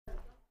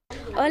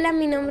Hola,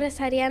 mi nombre es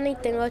Ariana y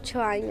tengo 8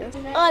 años.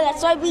 Hola,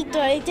 soy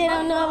Víctor y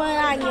tengo 9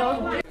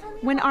 años.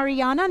 When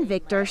Ariana and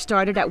Victor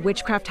started at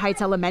Witchcraft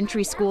Heights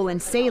Elementary School in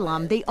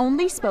Salem, they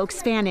only spoke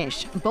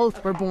Spanish.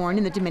 Both were born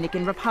in the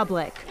Dominican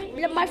Republic.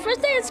 My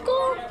first day at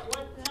school,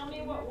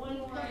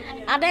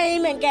 I didn't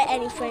even get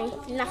anything,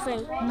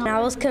 nothing. I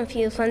was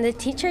confused when the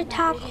teacher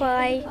talked. What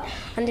I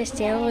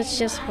understand was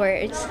just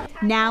words.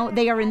 Now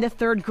they are in the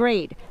 3rd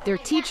grade. Their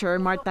teacher,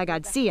 Marta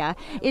Garcia,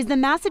 is the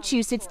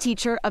Massachusetts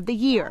Teacher of the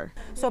Year.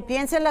 So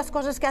piensen las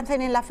cosas que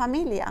hacen en la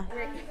familia.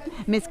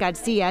 Ms.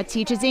 Garcia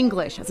teaches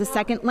English as a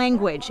second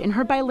language in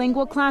her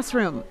bilingual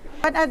classroom.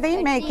 What are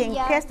they making?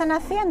 ¿Qué están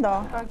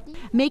haciendo?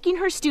 Making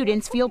her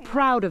students feel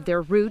proud of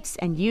their roots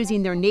and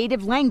using their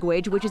native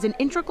language, which is an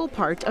integral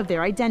part of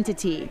their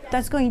identity.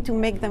 That's going to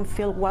make them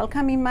feel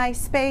welcome in my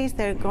space.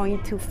 They're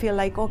going to feel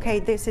like, okay,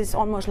 this is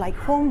almost like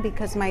home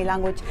because my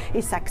language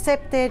is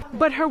accepted.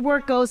 But her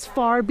work goes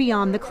far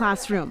beyond the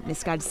classroom.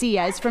 Ms.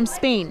 Garcia is from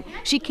Spain.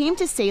 She came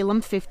to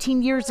Salem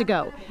 15 years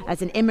ago.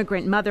 As an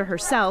immigrant mother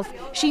herself,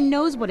 she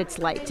knows what it's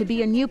like to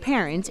be a new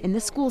parent in the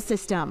school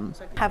system.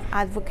 Have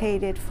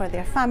advocated for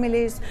their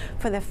families,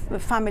 for the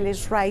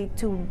family's right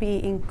to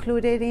be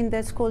included in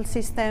the school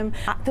system,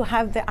 to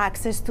have the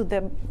access to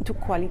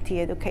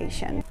quality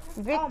education.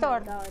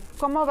 Victor,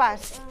 ¿cómo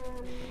vas?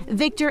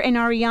 Victor and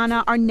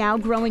Ariana are now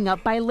growing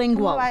up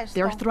bilingual.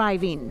 They're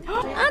thriving.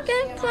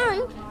 Okay,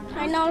 fine.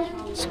 I know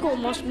school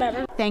much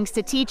better. Thanks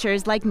to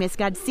teachers like Ms.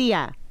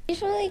 Garcia.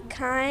 She's really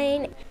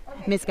kind.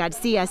 Ms.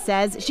 Garcia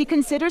says she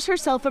considers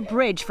herself a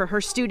bridge for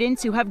her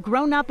students who have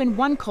grown up in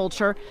one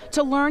culture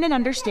to learn and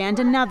understand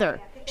another.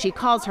 She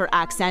calls her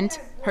accent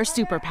her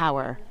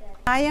superpower.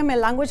 I am a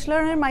language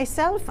learner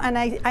myself, and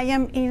I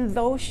am in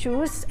those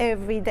shoes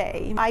every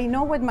day. I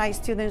know what my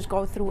students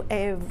go through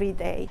every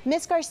day.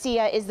 Ms.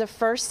 Garcia is the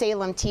first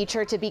Salem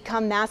teacher to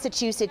become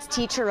Massachusetts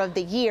Teacher of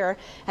the Year.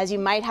 As you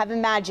might have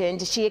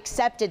imagined, she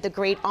accepted the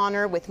great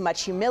honor with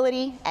much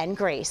humility and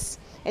grace.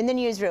 In the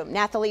newsroom,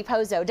 Nathalie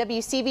Pozo,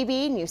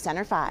 WCVB News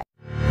Center 5.